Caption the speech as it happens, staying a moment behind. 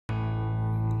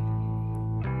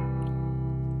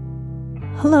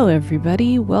Hello,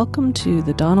 everybody. Welcome to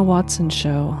the Donna Watson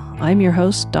Show. I'm your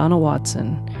host, Donna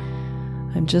Watson.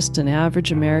 I'm just an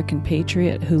average American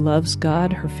patriot who loves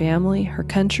God, her family, her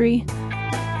country.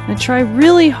 I try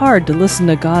really hard to listen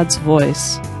to God's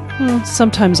voice.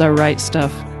 Sometimes I write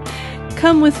stuff.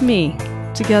 Come with me.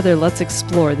 Together, let's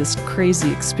explore this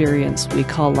crazy experience we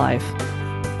call life.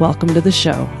 Welcome to the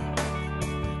show.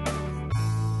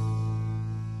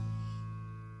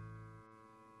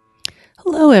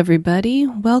 Hello, everybody.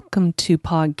 Welcome to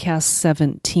podcast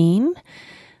 17,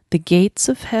 The Gates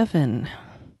of Heaven.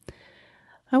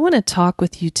 I want to talk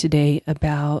with you today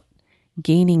about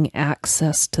gaining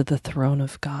access to the throne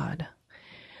of God.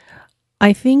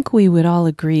 I think we would all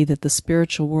agree that the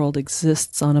spiritual world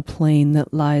exists on a plane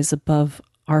that lies above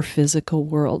our physical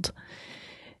world.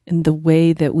 And the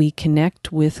way that we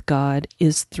connect with God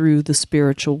is through the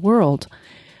spiritual world.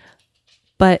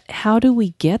 But how do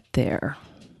we get there?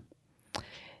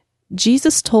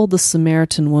 Jesus told the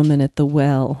Samaritan woman at the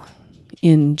well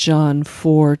in John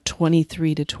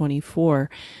 4:23-24,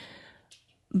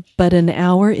 "But an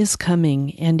hour is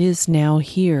coming and is now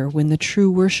here when the true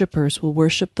worshipers will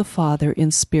worship the Father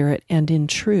in spirit and in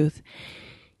truth.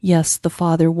 Yes, the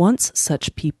Father wants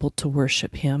such people to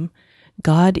worship him.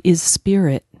 God is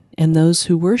spirit, and those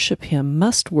who worship him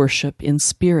must worship in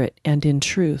spirit and in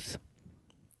truth."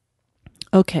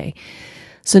 Okay.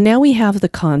 So now we have the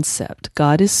concept.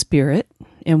 God is spirit,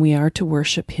 and we are to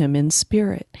worship him in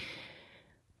spirit.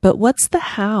 But what's the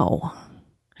how?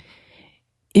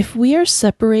 If we are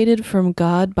separated from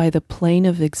God by the plane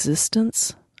of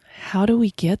existence, how do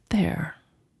we get there?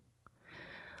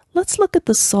 Let's look at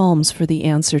the Psalms for the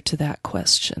answer to that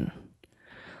question.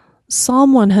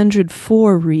 Psalm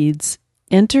 104 reads,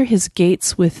 "Enter his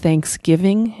gates with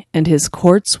thanksgiving and his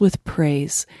courts with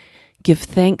praise. Give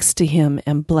thanks to him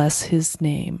and bless his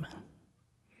name."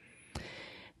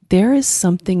 There is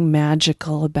something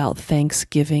magical about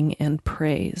thanksgiving and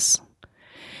praise.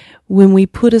 When we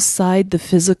put aside the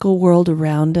physical world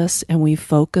around us and we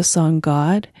focus on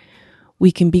God,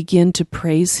 we can begin to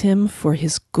praise him for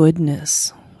his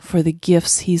goodness, for the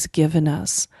gifts he's given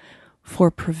us, for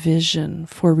provision,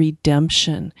 for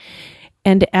redemption.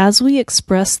 And as we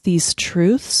express these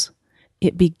truths,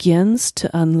 it begins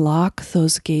to unlock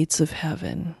those gates of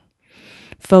heaven.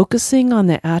 Focusing on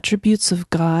the attributes of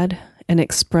God and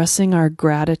expressing our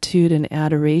gratitude and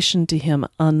adoration to him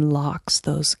unlocks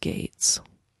those gates.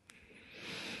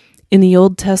 In the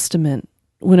Old Testament,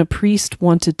 when a priest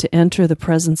wanted to enter the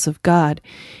presence of God,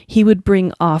 he would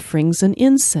bring offerings and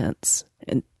incense.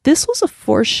 And this was a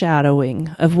foreshadowing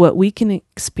of what we can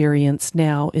experience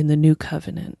now in the New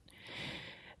Covenant.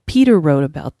 Peter wrote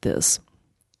about this.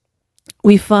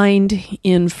 We find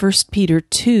in 1 Peter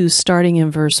 2, starting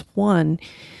in verse 1,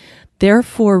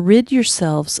 "Therefore rid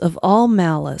yourselves of all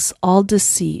malice, all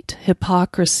deceit,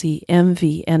 hypocrisy,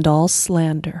 envy, and all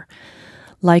slander.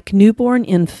 Like newborn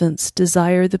infants,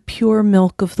 desire the pure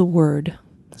milk of the word,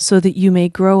 so that you may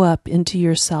grow up into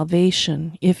your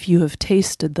salvation, if you have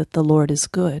tasted that the Lord is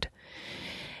good.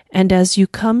 And as you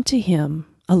come to him,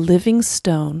 a living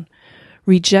stone,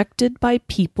 rejected by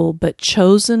people but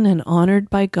chosen and honored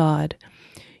by God,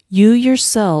 you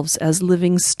yourselves as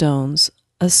living stones,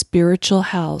 a spiritual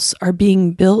house, are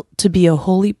being built to be a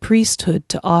holy priesthood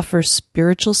to offer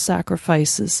spiritual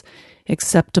sacrifices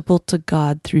acceptable to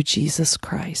God through Jesus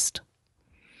Christ."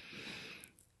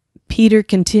 Peter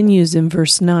continues in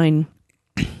verse 9,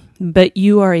 "But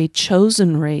you are a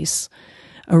chosen race,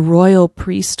 a royal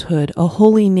priesthood, a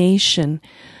holy nation,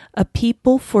 a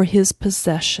people for his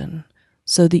possession,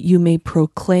 so that you may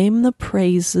proclaim the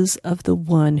praises of the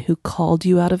one who called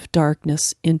you out of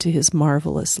darkness into his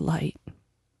marvelous light."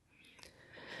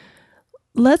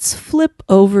 Let's flip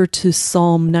over to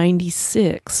Psalm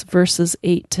 96, verses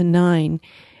 8-9,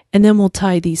 and then we'll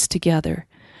tie these together.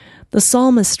 The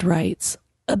psalmist writes,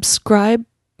 Ascribe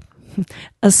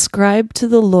to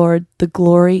the Lord the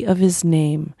glory of his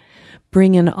name.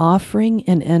 Bring an offering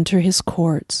and enter his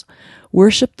courts.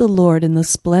 Worship the Lord in the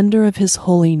splendor of his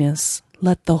holiness.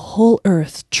 Let the whole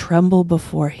earth tremble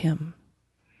before him."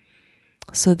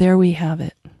 So there we have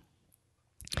it.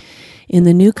 In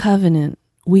the New Covenant,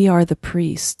 we are the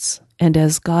priests, and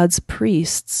as God's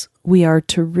priests, we are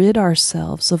to rid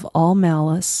ourselves of all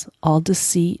malice, all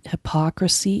deceit,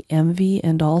 hypocrisy, envy,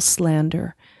 and all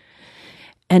slander.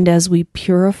 And as we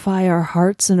purify our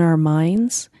hearts and our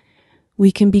minds,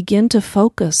 we can begin to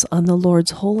focus on the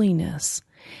Lord's holiness.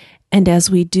 And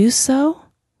as we do so,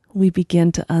 we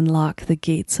begin to unlock the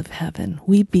gates of heaven.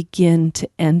 We begin to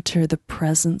enter the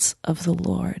presence of the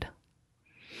Lord.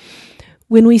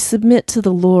 When we submit to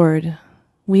the Lord,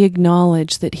 we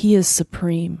acknowledge that he is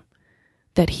supreme,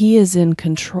 that He is in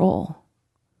control.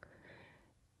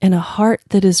 And a heart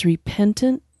that is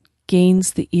repentant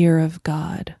gains the ear of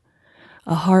God.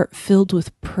 A heart filled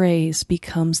with praise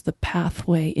becomes the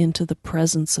pathway into the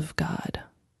presence of God.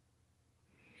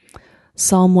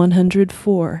 Psalm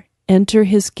 104, enter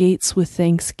His gates with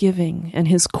thanksgiving and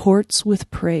His courts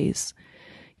with praise.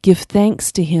 Give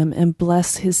thanks to Him and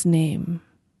bless His name.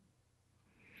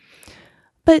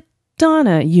 But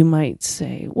Donna, you might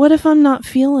say, what if I'm not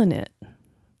feeling it?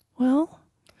 Well,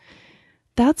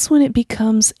 that's when it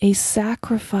becomes a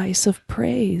sacrifice of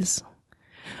praise.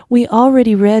 We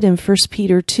already read in 1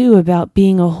 Peter 2 about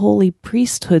being a holy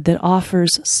priesthood that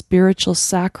offers spiritual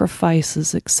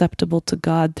sacrifices acceptable to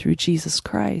God through Jesus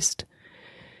Christ.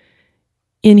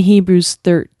 In Hebrews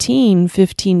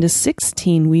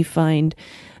 13:15-16, we find,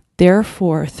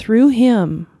 therefore, through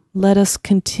Him, let us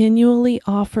continually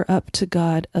offer up to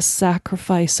God a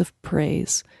sacrifice of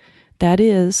praise. That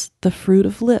is, the fruit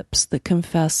of lips that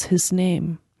confess His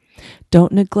name.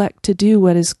 Don't neglect to do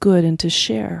what is good and to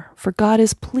share, for God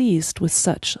is pleased with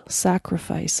such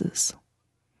sacrifices.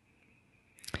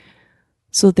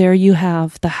 So there you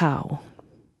have the how.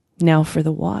 Now for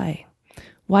the why.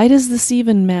 Why does this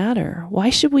even matter? Why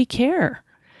should we care?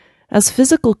 As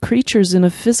physical creatures in a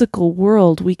physical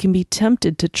world, we can be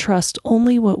tempted to trust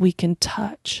only what we can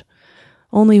touch,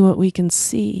 only what we can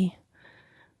see.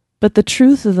 But the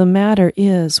truth of the matter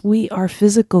is, we are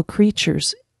physical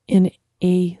creatures in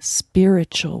a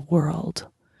spiritual world.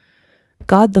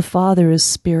 God the Father is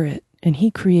spirit, and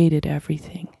He created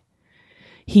everything.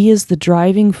 He is the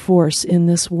driving force in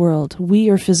this world. We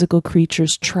are physical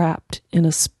creatures trapped in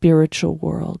a spiritual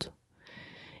world.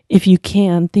 If you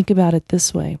can, think about it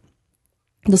this way.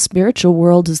 The spiritual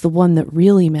world is the one that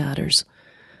really matters.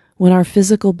 When our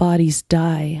physical bodies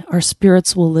die, our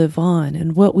spirits will live on,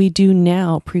 and what we do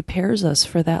now prepares us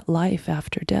for that life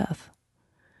after death.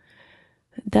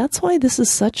 That's why this is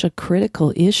such a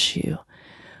critical issue.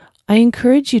 I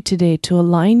encourage you today to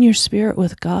align your spirit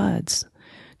with God's,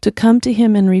 to come to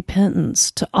Him in repentance,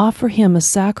 to offer Him a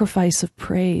sacrifice of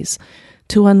praise,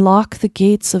 to unlock the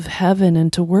gates of heaven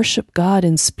and to worship God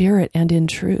in spirit and in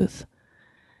truth.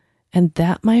 And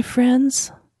that, my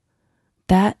friends,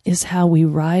 that is how we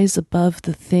rise above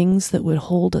the things that would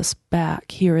hold us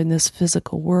back here in this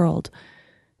physical world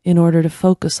in order to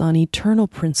focus on eternal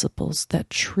principles that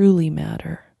truly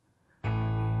matter.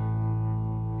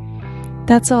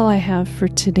 That's all I have for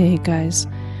today, guys.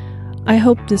 I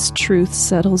hope this truth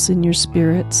settles in your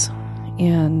spirits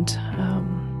and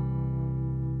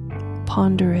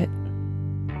ponder it.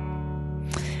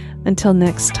 Until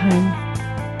next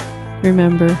time,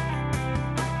 remember,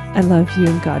 I love you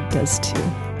and God does too.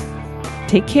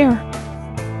 Take care.